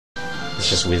It's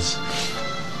just whiz.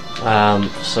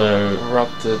 So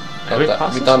Erupted. have we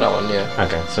passed We've this done one? that one, yeah.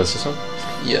 Okay, so it's this one.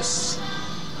 Yes.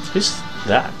 Who's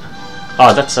that?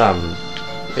 Oh, that's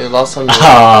Yeah, last time.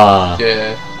 Ah.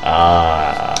 Yeah.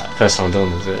 First time I'm doing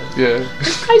this. Yeah.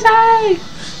 Crazy.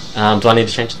 Do I need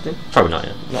to change the thing? Probably not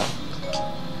yet. No.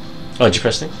 Oh, did you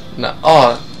press thing? No.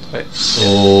 Oh, wait.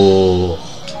 Oh.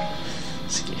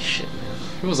 Scary shit, man.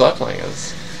 Who was I playing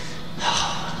as?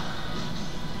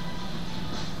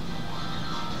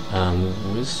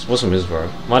 Wasn't Wizbro.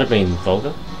 Might have been Volga.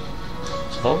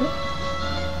 Was it Volga?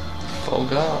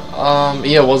 Volga?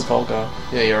 Yeah, it was Volga.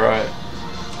 Yeah, you're right.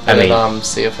 I mean, then,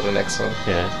 see you for the next one.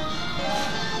 yeah.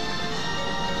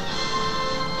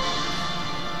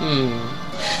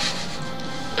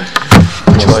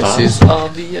 Choice is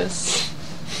obvious.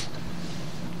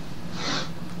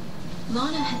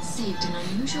 Lana had saved an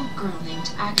unusual girl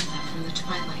named Agatha from the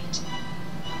Twilight.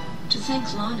 To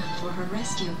thank Lana for her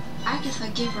rescue, Agatha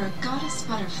gave her a goddess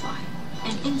butterfly,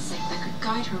 an insect that could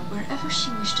guide her wherever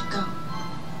she wished to go.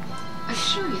 A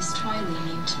curious Twilight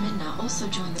named Minna also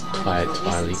joined the party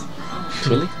for reasons of her own.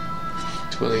 Twilly? The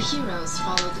Twilly. heroes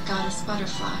followed the goddess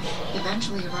butterfly,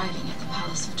 eventually arriving at the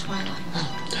Palace of Twilight.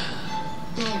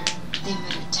 There, they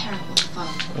met a terrible foe.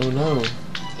 Oh no.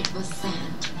 It was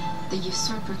Zand, the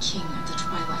usurper king of the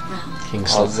Twilight Realm. King Oh,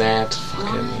 Slug. Zant.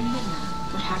 Lana and Fucking. Minna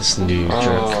would have This to new work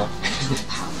jerk. Oh. with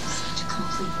powers to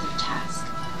complete their task.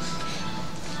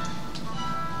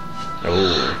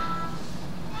 Oh.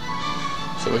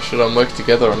 So we should work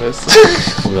together on this.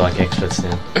 We'll be like experts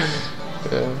now.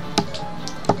 Yeah.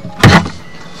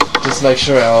 Just make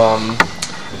sure our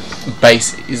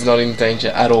base is not in danger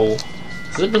at all.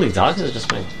 Is it really dark or is it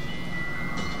just me?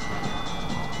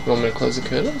 You want me to close the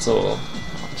curtains or?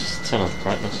 Just turn on the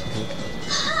brightness, I think.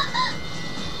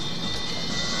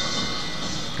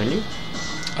 Can you?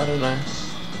 I don't know.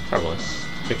 Probably.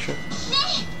 Picture.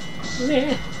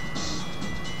 Yeah.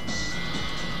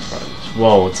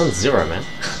 Whoa, it's on 0, man.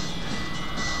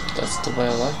 That's the way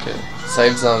I like it.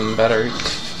 Saves battery.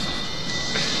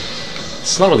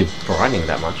 It's not really brightening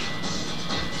that much.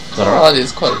 Is that Oh, alright? it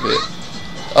is quite a bit.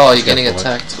 Oh, you're getting Careful,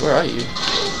 attacked. Where are you?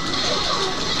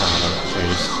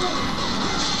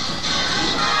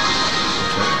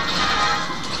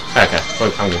 Okay, well,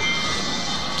 I'm good.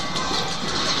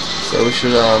 So we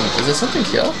should is there something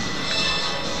here?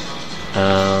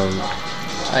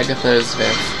 Agatha's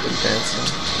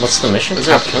advancing. What's the mission? Is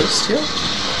there a post here?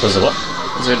 Was it what?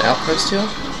 Is there an outpost here? Or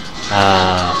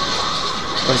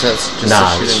is that just Nah, a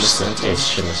shoot it's in the just center? it's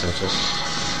shit in the center.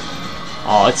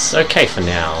 Oh, it's okay for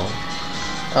now.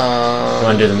 You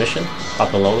wanna do the mission?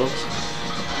 Upper levels?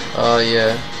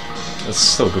 Yeah. It's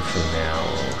still good for now, I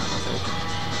think.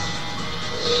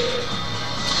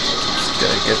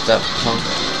 Gotta get that punk.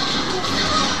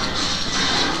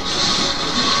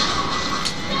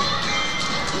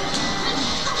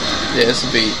 Yeah, this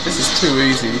is too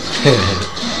easy.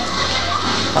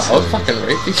 Oh, fucking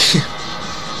rapey.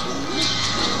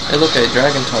 Hey look, a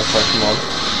dragon type Pokemon.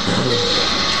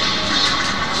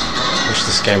 Wish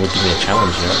this game would give me a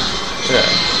challenge, you know? Yeah.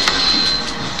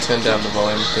 Turn down the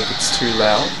volume, think it's too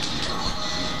loud.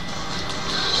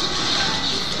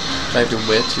 Maybe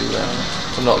we're too loud.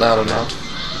 I'm not loud enough.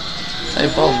 Hey,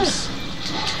 bombs.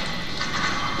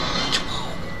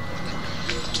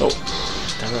 Oh,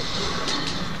 damn it.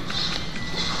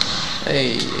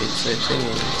 Hey, it's a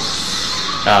thingy.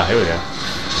 Ah, here we go.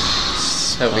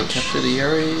 Have we captured the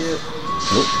area yet?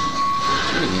 Nope.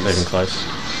 Jeez. Moving close.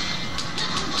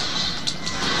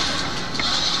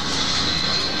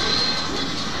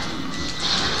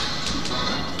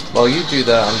 While you do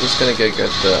that, I'm just gonna go get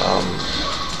the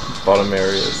bottom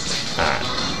areas. Alright.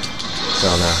 So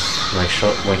now, make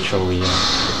sure we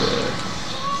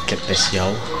get this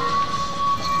yo.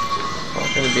 Oh,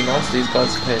 it's gonna be nice these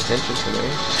guys pay attention to me.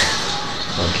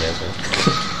 Okay, then.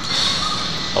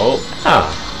 Oh,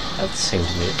 that seems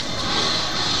weird.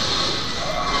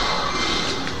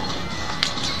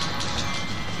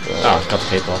 Oh, got the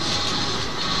cape off.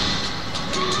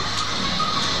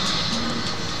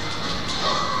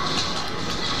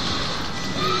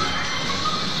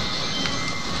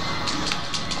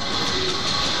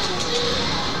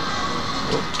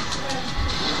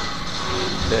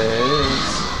 There it is.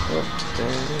 Oh, there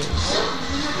it is.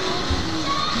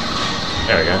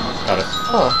 There we go. Got it. Oh,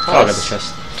 Oh, I got the nice.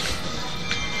 chest.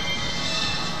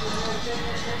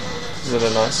 Is it a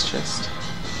nice chest?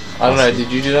 I don't know,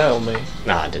 did you do that or me?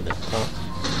 Nah, I didn't.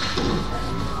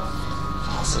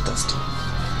 Oh, so dusty.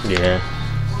 Yeah.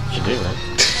 What'd you do, man?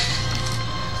 It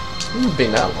hasn't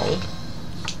been that long.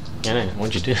 Yeah, no,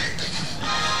 what'd you do?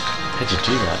 How'd you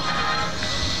do that?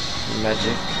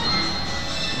 Magic.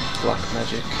 black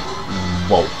magic.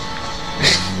 Whoa.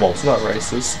 Whoa. It's not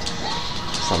racist.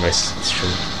 It's not racist, it's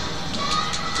true.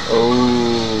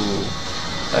 Oh,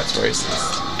 that's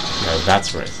racist. No,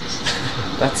 that's racist.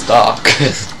 That's dark.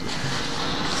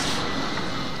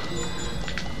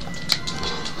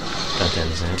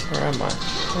 Goddamn Zan. Where am I?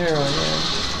 There I am.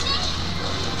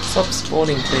 Stop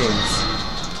spawning things.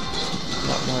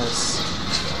 Not nice.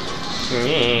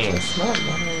 It's not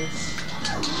nice.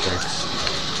 Jerks.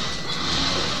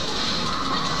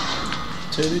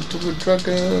 Turn into a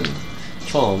dragon.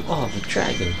 Form of a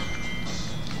dragon.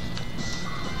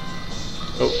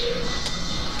 Oh.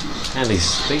 And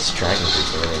these dragon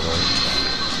dudes are really annoying.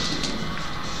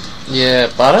 Yeah,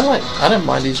 but I don't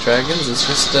mind these dragons. It's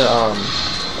just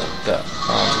the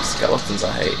skeletons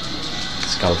I hate.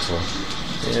 Skeletal.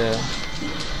 Yeah.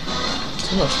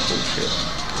 Too much bullshit.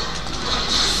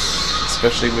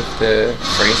 Especially with the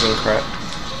freezing crap.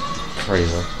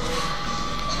 Freezer.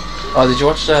 Oh, did you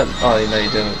watch that? Oh, no, you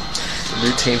didn't. The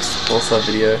new Team All-Star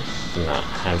video. Nah,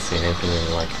 I haven't seen anything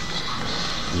in like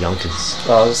yonkers.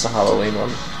 Oh, it's just a Halloween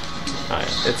one. Oh,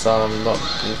 yeah. It's not an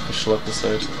official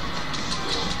episode.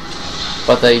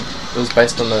 But it was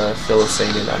based on the filler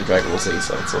scene in Dragon Ball Z,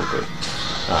 so it's all good.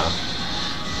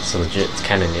 It's legit, it's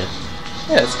canon, yeah?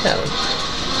 Yeah, it's canon.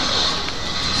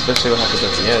 Especially what happens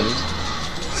at the end.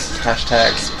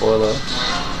 Hashtag spoiler.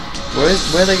 Where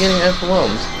are they getting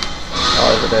overwhelmed?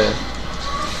 Oh, over there.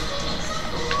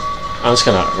 I'm just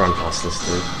gonna run past this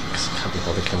dude, because I can't be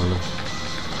bothered killing him.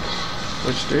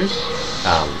 Which dude?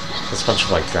 There's a bunch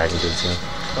of like dragon dudes here.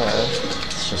 Oh, yeah.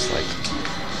 It's just like...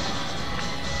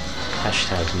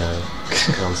 Hashtag no. You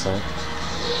know what I'm saying?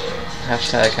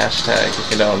 Hashtag,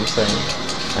 if you know what I'm saying.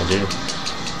 I do.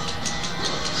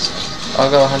 I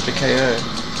got 100 KO.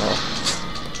 Oh.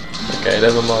 Okay,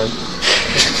 never mind.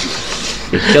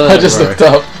 I just looked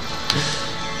up.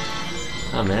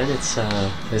 Oh man,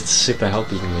 it's super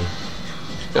helping me.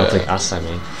 Helping us, I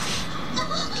mean.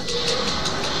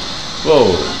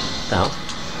 Whoa! The hell?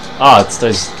 Oh, it's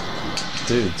those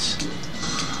dudes.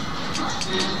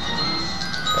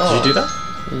 Oh. Did you do that?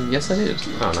 Yes, I did.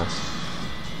 Oh, nice.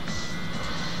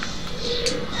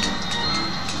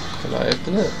 Can I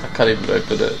open it? I can't even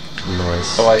open it.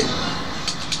 Nice. Oh wait.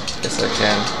 Yes, I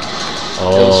can.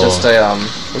 Oh. It was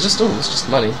just it was just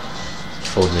money.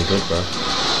 Fooled me good, bro.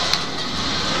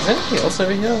 Is there anything else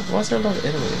over here? Why is there a lot of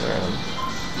enemies around?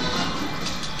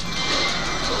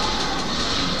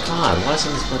 God, why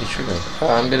isn't this bloody trigger?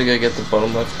 I'm gonna go get the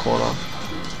bottom left corner.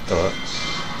 Do it.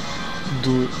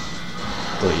 Do it.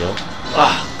 Do it, yo.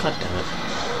 Ah, god damn it.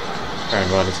 Ran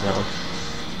right into that one.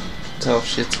 Tough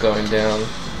shit's going down.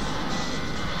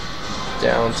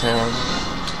 Downtown.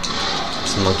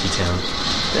 It's Monkey Town.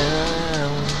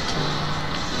 Downtown.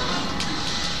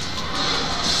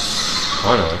 I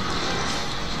know.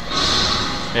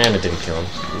 And it didn't kill him.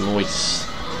 Nice.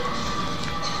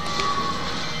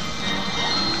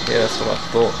 Yeah, that's what I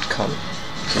thought, cunt.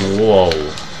 Whoa.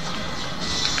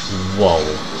 Whoa.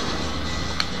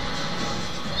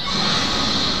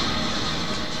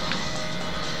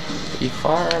 You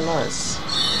fire nice.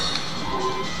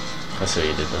 I see what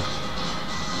you did there.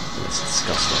 That's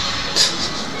disgusting.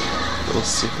 Little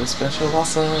super special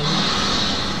awesome.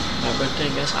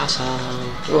 Everything is awesome.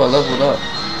 Oh, I leveled up.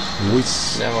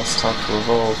 Nice. Now it's time to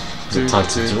evolve. Is it time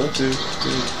to duel?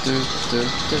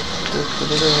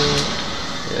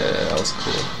 Yeah, that was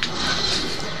cool.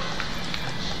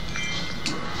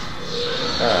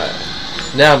 Alright.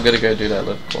 Now I'm gonna go do that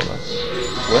left corner.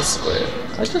 West square.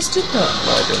 I just did that.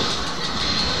 No, I didn't.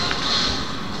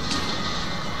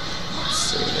 Let's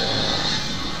see now.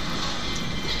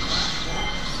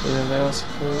 So there are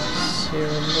supports here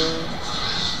and there.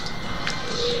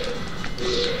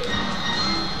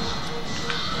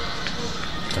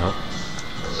 Oh.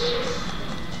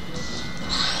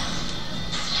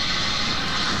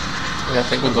 Yeah, I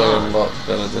think we're doing a lot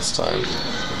better this time.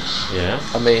 Yeah?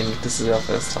 I mean, this is our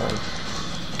first time.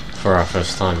 For our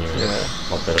first time, you mean? Yeah.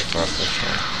 A lot better for our first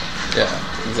time. Yeah,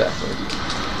 exactly.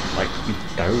 Like, you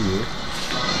know.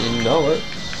 You know it.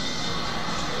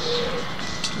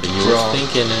 But you were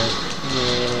thinking it.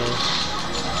 Yeah.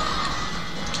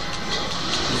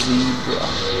 Zebra.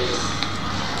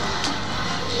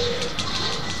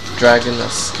 Dragon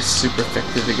is super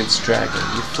effective against dragon,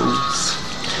 you fools.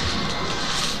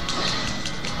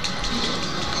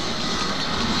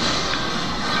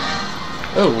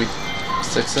 Oh, we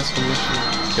successful mission.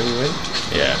 Can we win?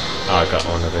 Yeah. Oh, I got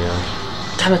one of the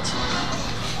damn it!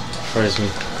 Froze me.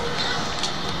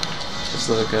 Just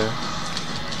let it go.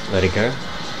 Let it go?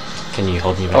 Can you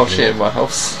hold me back? Oh shit, my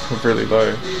health's really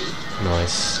low.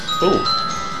 Nice. Ooh.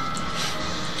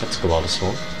 That took a while to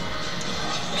spawn.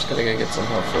 Just Gotta go get some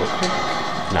health real quick.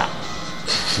 Nah.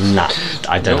 Nah.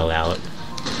 I don't Nope. allow it.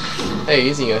 Hey,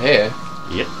 using your hair.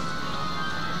 Yep.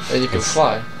 And you can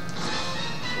fly.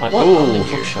 What Ooh, are you?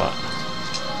 hook shot.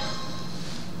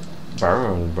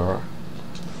 Burn, bro.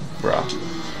 Bruh.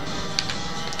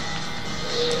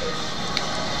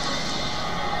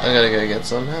 I gotta go get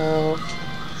some help.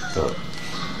 Do it.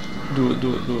 Do it,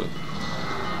 do it, do it.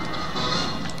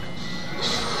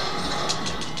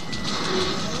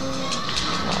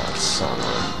 Oh, it's so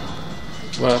annoying.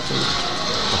 What happened?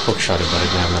 I hook shot him, but I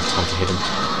didn't have enough time to hit him.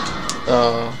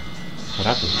 What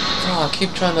happened? Oh, I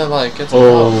keep trying to like get some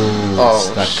Oh, help. it's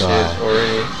Oh, that shit, guy.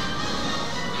 already.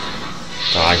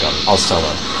 Oh, I got him. I'll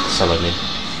solo. Solo mid.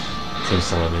 Team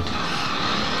solo mid.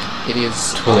 It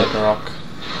is Twilight. Ragnarok.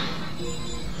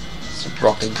 It's a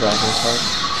rock and dragon type.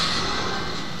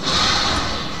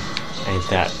 Ain't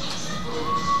that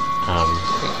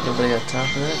Nobody got time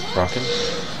for that? rockin'?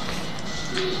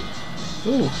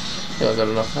 Ooh, yeah, I got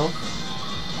enough health.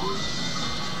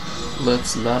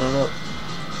 Let's knot it up.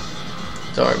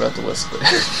 Sorry about the whisper.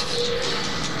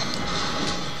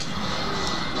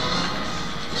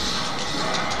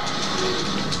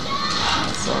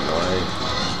 That's so annoying.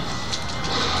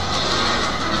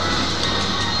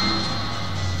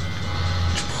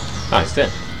 Oh, he's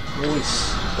dead.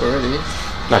 Nice. Already?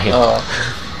 Not him. Oh,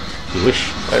 You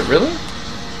wish. wait, really?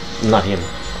 Not him.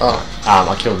 Oh,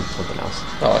 I killed someone else.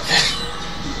 oh, okay.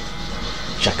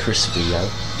 Jack Crispy, yo.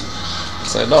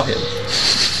 So not him.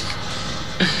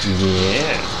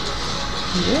 Yeah.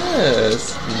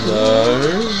 Yes. No.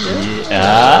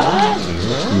 Yeah.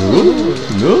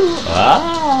 No.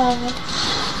 Ah.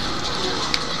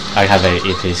 I have a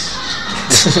earpiece.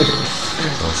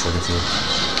 I'll send it to you.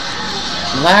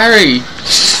 Larry.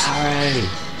 Larry.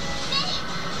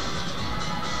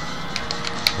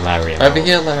 Larry. and Over all.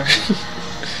 here, Larry.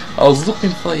 I was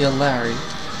looking for you, Larry.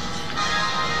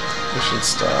 Mission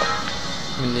start.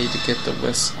 We need to get the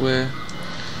West Square.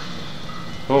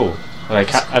 Oh, are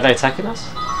they attacking us?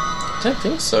 I don't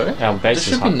think so. Our There base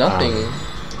should is be nothing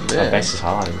Our there. base is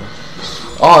highlighting.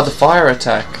 Oh, the fire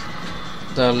attack.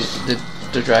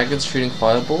 The dragons shooting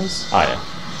fireballs. Oh yeah.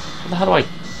 How do I?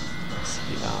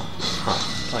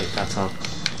 Like that's up.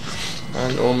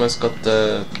 And almost got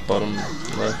the bottom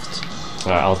left.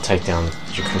 Alright, I'll take down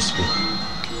Jack Crispy.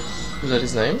 Is that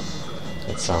his name?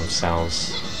 It's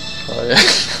Sal's Oh yeah.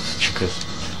 Jack Crispy.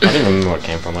 I didn't remember where it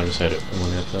came from. I just heard it in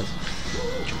one episode.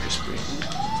 Jack Crispy.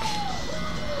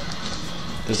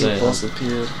 There's Big a boss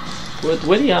appeared. where the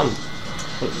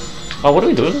what are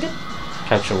we doing again?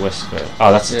 Capture West Square.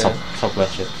 Oh, that's the Yeah. top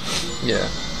left shit. Yeah.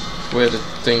 Where the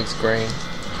thing's green.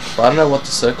 But I don't know what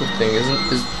the circle thing is.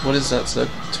 What is that?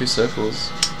 Two circles.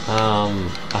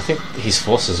 I think his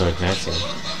forces are advancing.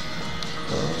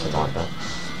 Something like that.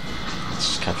 Let's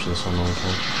just capture this one while we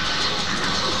can.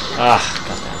 Ah,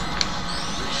 goddamn.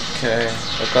 Okay,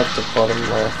 I got the bottom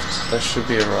left. That should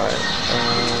be alright.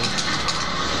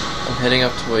 I'm heading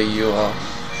up to where you are.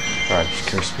 Alright, just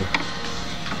Crispy.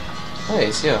 Hey,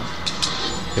 he's here.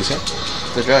 Who's that?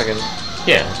 The dragon.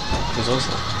 Yeah, he's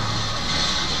awesome.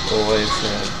 Always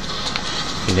there.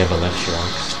 He never left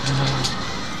Shiraks.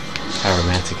 How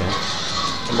romantic, eh?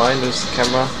 Remind us,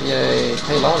 camera. Yay.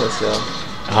 Hey, Lana's here.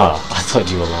 Oh, I thought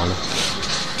you were Lana.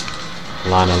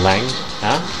 Lana Lang?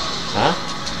 Huh? Huh?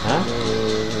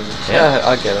 Huh? Yeah,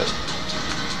 I get it.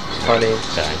 Funny.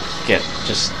 Don't get,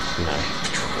 just, no.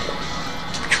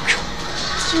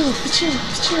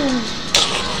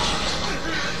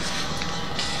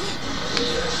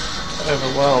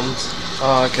 Overwhelmed.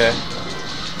 Oh, okay.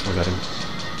 I got him.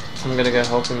 I'm gonna go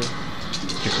help him.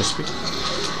 You Crispy?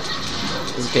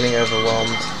 He's getting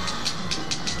overwhelmed.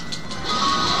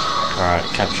 Alright,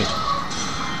 captured.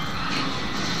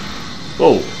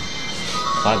 Oh!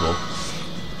 Fireball.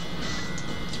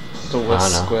 The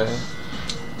West no. Square.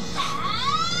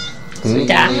 So you need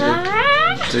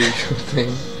to do your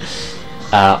thing.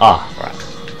 Right.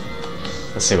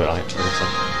 Let's see what it looks like.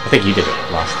 I think you did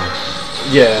it last time.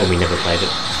 Yeah. When we never played it.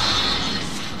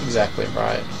 Exactly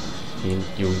right. You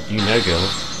know, girl.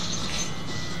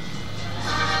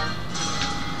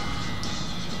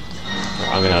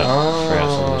 I'm gonna throw out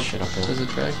some of this shit up There's here.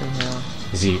 a dragon here.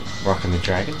 Is he rocking the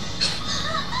dragon?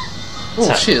 Oh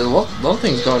that? shit, a lot of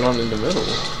things going on in the middle.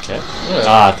 Okay.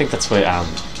 Yeah. I think that's where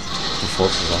the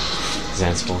forces are.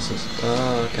 Zan's forces.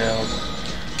 Oh, okay,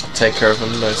 I'll take care of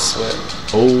him, no sweat.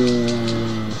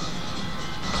 Oh,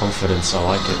 confidence. I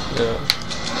like it. Yeah.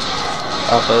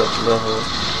 Upper level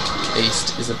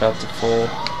east is about to fall.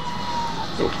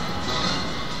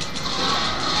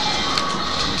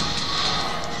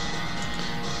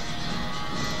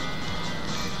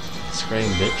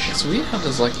 Spraying bitch. It's weird how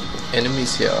there's like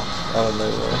enemies here out of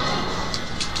nowhere.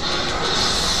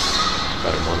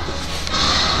 Got him one.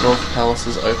 North Palace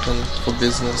is open for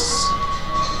business.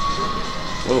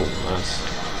 Oh, nice.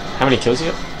 How many kills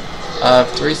you got?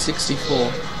 364.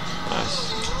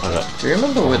 Nice. I got. Do you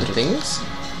remember where the 400. thing is?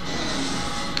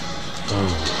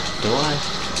 Do I?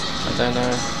 I don't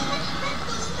know.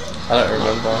 I don't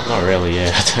remember. Not really,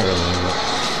 yeah. I don't really remember.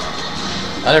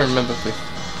 I don't remember if we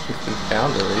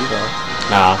found it either.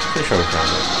 Nah, pretty sure we found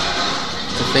it.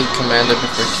 Defeat Commander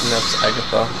before he kidnaps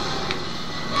Agatha.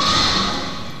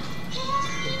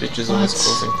 Bitch is always What?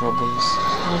 causing problems.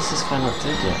 How is this guy not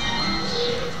dead yet?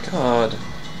 God.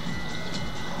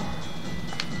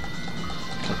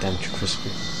 Goddamn crispy.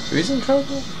 Who's in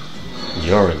trouble?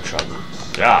 You're in trouble.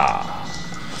 Yeah.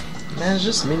 Man, it's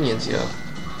just minions here.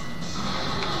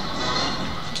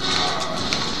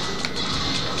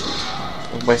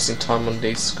 I'm wasting time on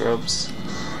these scrubs.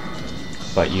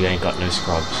 But you ain't got no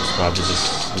scrubs. The scrubs is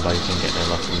just somebody can get no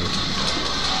luck from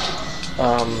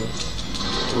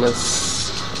you.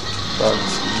 Less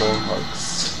bugs, more hugs.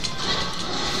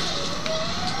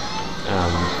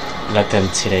 Let them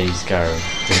titties go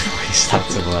before you start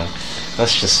to work.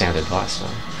 That's just sound advice,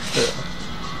 man.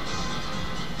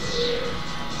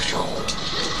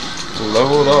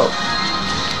 Load up.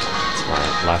 It's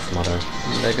my life motto.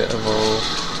 Mega evolve.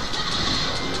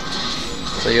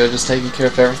 So you're just taking care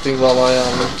of everything while I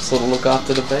sort of look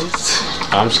after the base?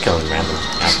 I'm just killing random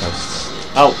outposts.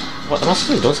 Oh, what? Am I supposed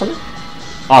to be doing something?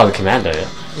 Oh, the commander, yeah.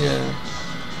 Yeah.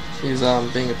 He's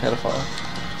being a pedophile.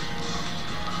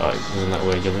 Oh, isn't that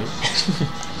where you're living?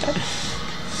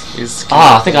 He's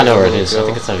Ah, I think I know where it is. I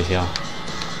think it's over here.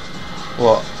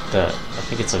 What? I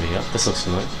think it's over here. This looks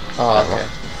familiar. Oh, That okay. rock.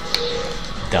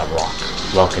 The rock.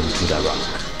 Welcome to the rock.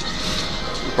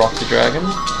 Rock the Dragon.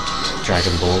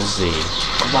 Dragon Ball Z.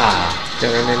 Wow.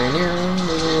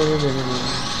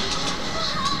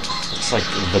 It's like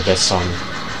the best song.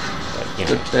 But, you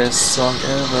know, The best song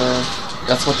ever.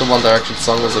 That's what the One Direction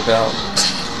song was about.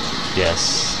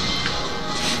 yes.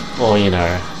 Well, you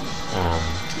know,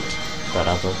 that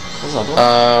other. What's the other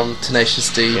one? Tenacious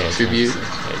D Yeah, tribute.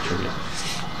 Yeah, tribute.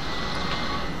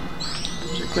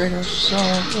 The greatest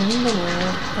song in the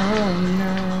world. Oh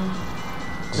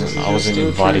no. I wasn't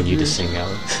inviting you to sing,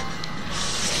 Alex.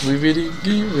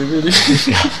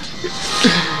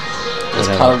 That's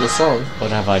part of the song.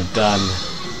 What have I done?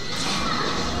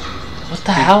 What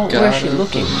the hell? Where is she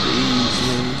looking?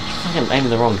 Fucking aim in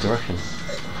the wrong direction.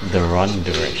 The wrong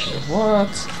direction. What?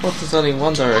 What is only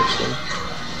one direction?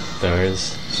 There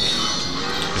is.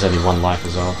 There's only one life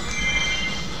as well.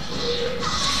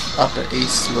 Upper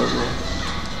East level.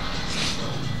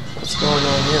 What's going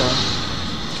on here?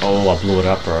 Oh, I blew it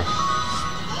up, bro.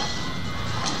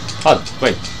 Oh,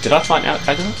 wait, did I find out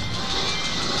Agatha?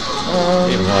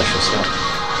 Didn't realize she was scout.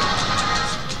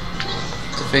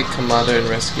 Defeat Commander and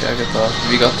rescue Agatha.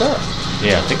 Have you got that?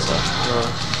 Yeah, I think so.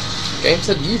 Game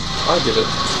said I did it.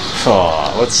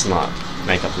 Oh, let's not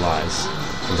make up lies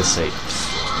and deceit.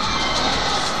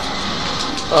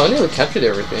 Oh, I nearly captured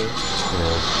everything.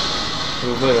 Yeah.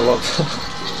 We were doing a lot better.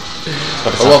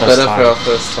 But it's A our lot first better time. for our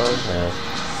first time. Yeah.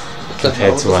 What the Compared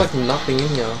hell? to There's our- like nothing in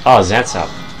here. Oh, Xant's up.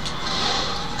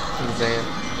 Zan.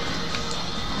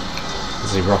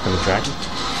 Is he rocking the dragon?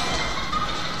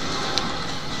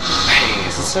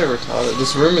 This is so retarded.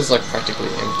 This room is like practically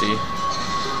empty.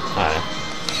 Oh,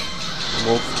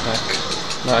 Wolfpack.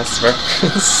 Nice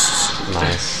reference.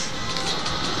 nice.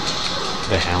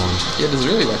 The Hound. Yeah, there's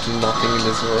really like nothing in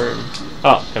this room.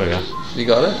 Oh, here we go. You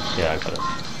got it? Yeah, I got it.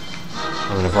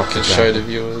 I'm gonna rock the To show the dragon.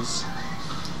 viewers.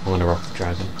 I'm gonna rock the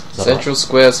dragon. Is that Central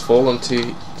squares fallen to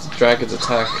the dragon's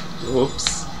attack.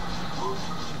 Whoops.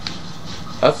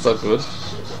 That's not good. right?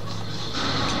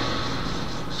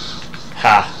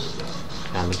 Ha!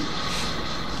 Found him.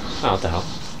 Oh, what the hell?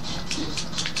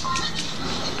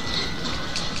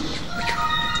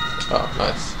 Oh,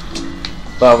 nice.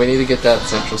 But we need to get that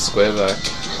central square back.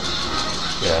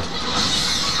 Yeah.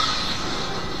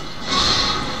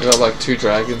 We got like 2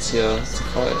 dragons here to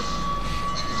fight.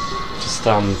 Just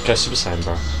go Super Saiyan,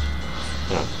 bro.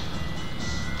 You know.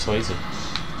 It's so easy.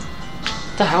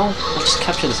 What the hell? I just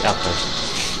captured this outpost.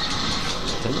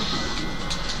 Didn't I?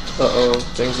 Uh-oh,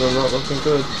 things are not looking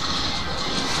good.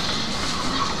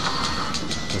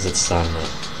 Is it starting to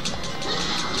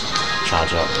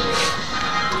charge up?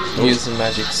 Use the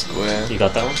magic square. You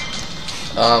got that one?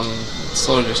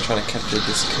 Sort of just trying to capture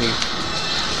this keep.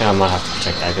 I think I might have to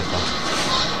protect Agatha.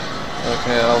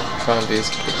 Okay, I'll try and be as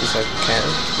quick as I can.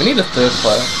 We need a 3rd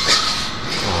player.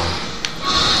 Oh.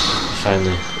 If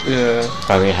only. Yeah. If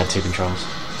only I had 2 controls.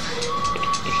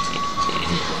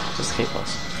 Just keep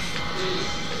us.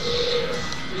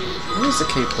 Where's the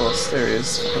key boss? There he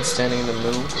is. Fucking standing in the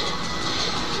middle.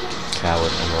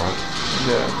 Coward, am I right?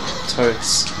 Yeah.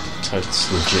 Totes. Totes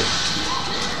legit.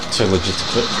 Too legit to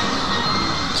quit.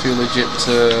 Too legit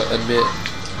to admit.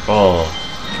 Oh,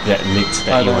 that admit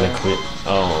that you want to know. quit.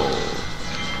 Oh.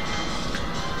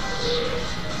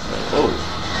 Oh.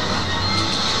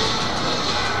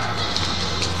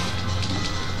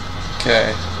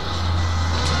 Okay.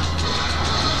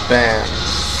 Bam.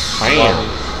 Bam.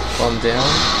 One down.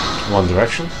 One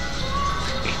direction.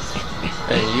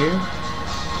 And you?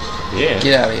 Yeah.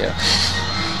 Get out of here.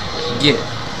 Get.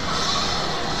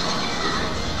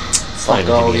 It's not Fuck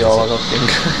even all giving y'all, I us got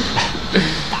finger.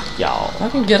 a- Y'all. I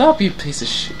can get up, you piece of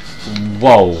shit.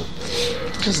 Whoa.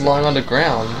 Just lying on the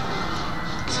ground.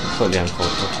 It's completely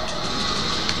uncalled for.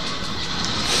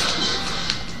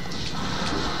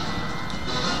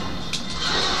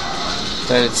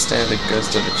 Don't stand a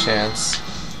ghost of a chance.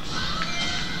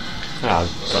 Oh, I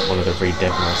got one of the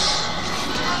re-debners.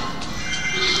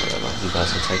 Whatever, you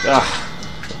guys can take. Ah!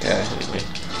 Okay. Anyway.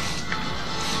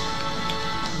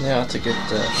 Now to get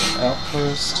the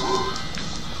outpost.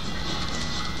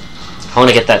 I want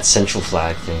to get that central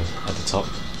flag thing at the top.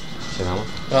 See that one?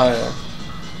 Oh yeah.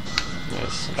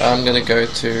 Yes. I'm gonna go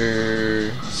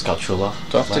to... Sculptural.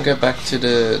 Do I have to go back to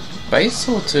the base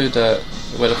or to the...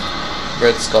 where the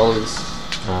red skull is?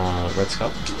 Red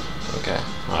skull. Okay.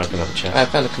 I'll open up a chest. I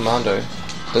found a commando.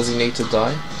 Does he need to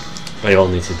die? They all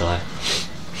need to die.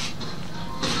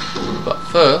 But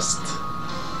first...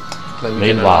 let me get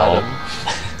an Meanwhile... item.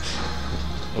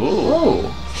 Ooh.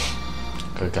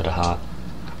 Oh! Got a heart.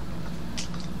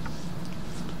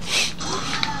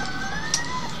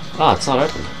 Ah, it's not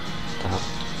open. The hell?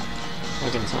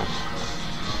 Look inside.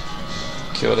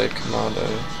 Killed a commando.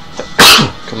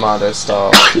 Commando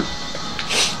style.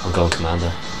 I'm going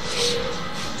commander.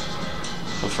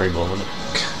 I'm free balling it.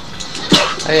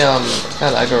 Hey,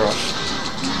 found Agorok.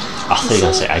 I thought you were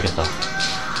gonna say Agatha.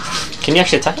 Can you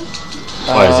actually attack him?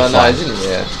 Or is it No, I flying? didn't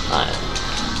yet. Ah, yeah.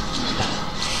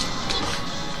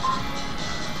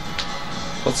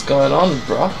 What's going on,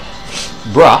 bruh?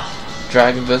 Bruh.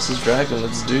 Dragon versus dragon,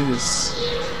 let's do this.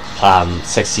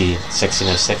 Sexy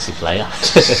no sexy player.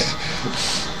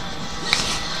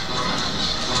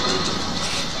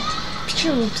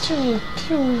 Pew, pew,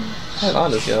 pew. Hang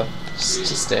on, this guy.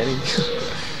 Just standing.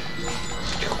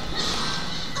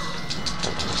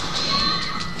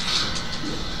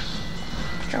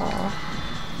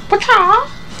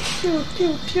 Pew,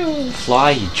 pew, pew.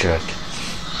 Fly, you jerk.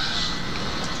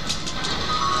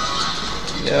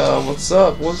 Yeah, what's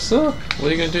up? What's up?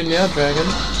 What are you gonna do now, dragon?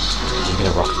 You're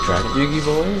gonna rock the dragon. Yugi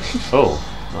boy? Oh,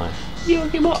 nice.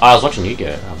 I was watching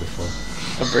Yu-Gi-Oh! Before.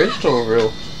 Abridged or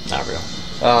real? Not real.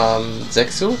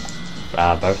 Zexil?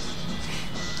 Both.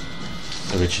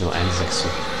 Original and Zexal.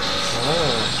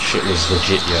 Oh. Shit was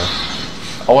legit, yo.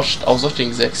 I was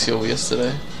watching Zexil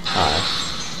yesterday. Alright.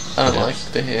 I don't Yeah. like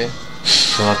the hair.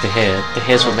 You like the hair? The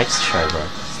hair's what makes the show, bro.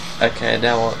 Okay,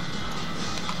 now what?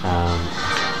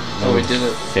 Oh, we did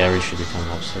it. Fairy should be coming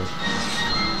up soon.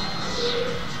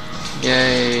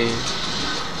 Yay.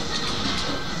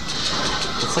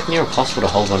 It's like near impossible to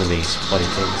hold one of these bloody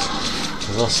things.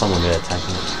 There's always someone there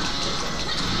attacking it.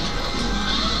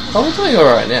 Oh, we're doing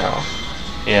alright now.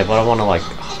 Yeah, but I want to like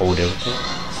hold everything.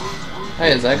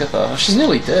 Hey, it's Agatha. She's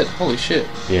nearly dead. Holy shit.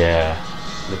 Yeah.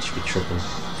 That should be tripping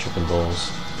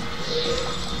balls.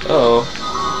 Uh oh.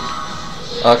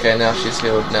 Okay, now she's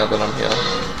healed now that I'm here.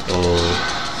 Oh.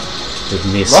 The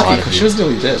near Lucky, side of because you. she was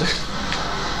nearly dead.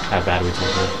 How bad are we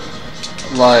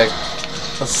talking? Like,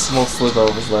 a small sliver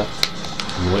was left.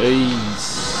 Ways.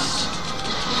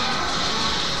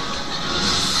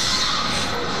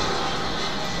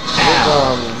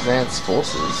 With, Vance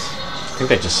forces. I think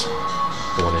they just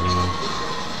bought anyway.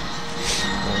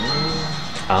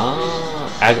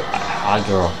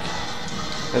 Agorok.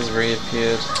 Has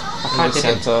reappeared I in can't the get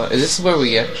him. center. Is this where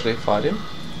we actually fight him?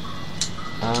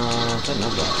 I don't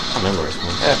remember. I can't remember his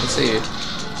name. Yeah, I can see you.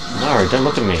 No, don't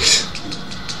look at me.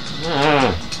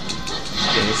 No.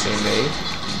 Can you see me?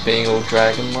 Being all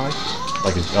dragon-like?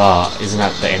 Like, isn't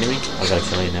that the enemy? I gotta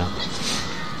kill you now.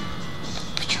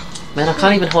 Man, I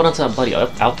can't even hold on to that bloody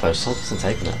outpost. Someone's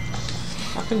taking it.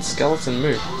 How can skeleton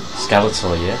move?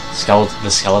 Skeletor, yeah? The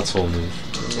Skeletor move.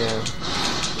 Yeah.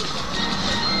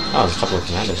 Oh, there's a couple of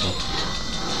commandos here.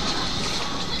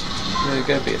 Yeah,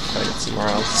 go be a faggot somewhere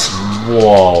else.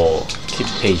 Whoa. Keep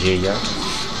it PG, yo.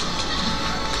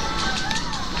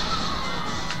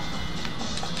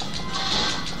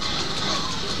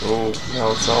 Oh,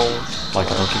 now it's all. Like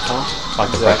a Donkey Kong? Like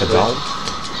Exactly. a Bracket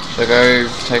Should I go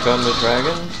take on the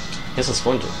dragon? Here's a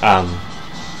sponge.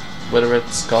 Where the red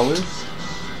skull is?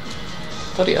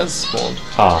 thought he has spawned.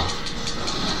 Oh.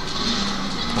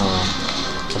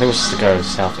 I think we're supposed to go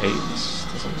southeast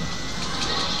or something.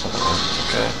 I don't know.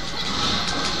 Okay.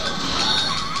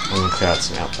 I'm gonna clear out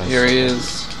some outposts. Here he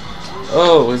is.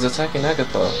 Oh, he's attacking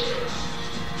Agatha.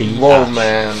 He Whoa,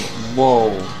 man.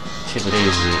 Whoa. Take it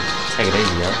easy. Take it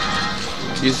easy, yo.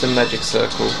 Use the magic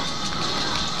circle.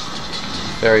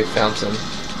 Fairy fountain.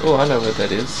 Oh, I know where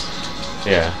that is.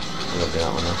 Yeah. I'm gonna do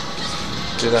that one now.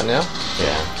 Do that now?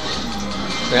 Yeah.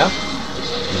 Now?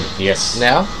 Yes.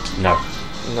 Now? No.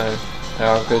 No.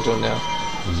 I'll go do it now.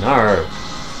 No.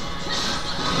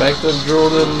 Make them draw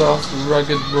the last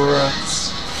rugged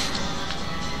brats.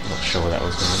 Not sure where that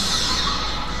was going.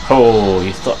 Oh,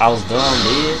 you thought I was done,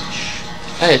 bitch.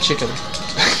 Hey, a chicken.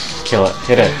 Kill it.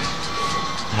 Hit it.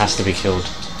 It has to be killed.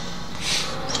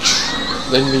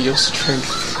 Lend me your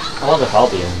strength. I love the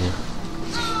Halby in here.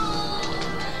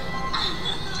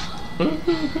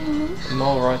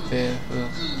 Mole right there. Ugh.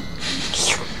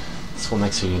 That's what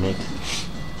makes her unique.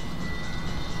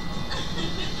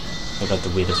 I got the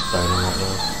weirdest phone on right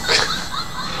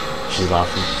now. She's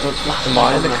laughing. Am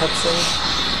I in the cutscene?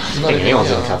 I think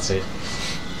anyone's in the cutscene.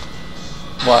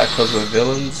 Why? Because we're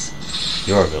villains?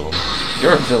 You're a villain.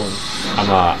 You're a villain. I'm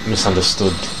a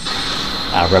misunderstood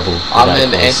rebel. I'm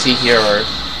an anti-hero.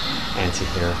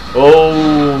 Anti-hero.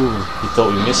 Oh! You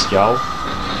thought we missed, y'all.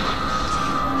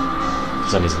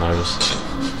 He's on his nose.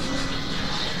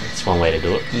 That's one way to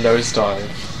do it.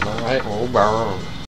 Nosedive. Alright, oh, bro.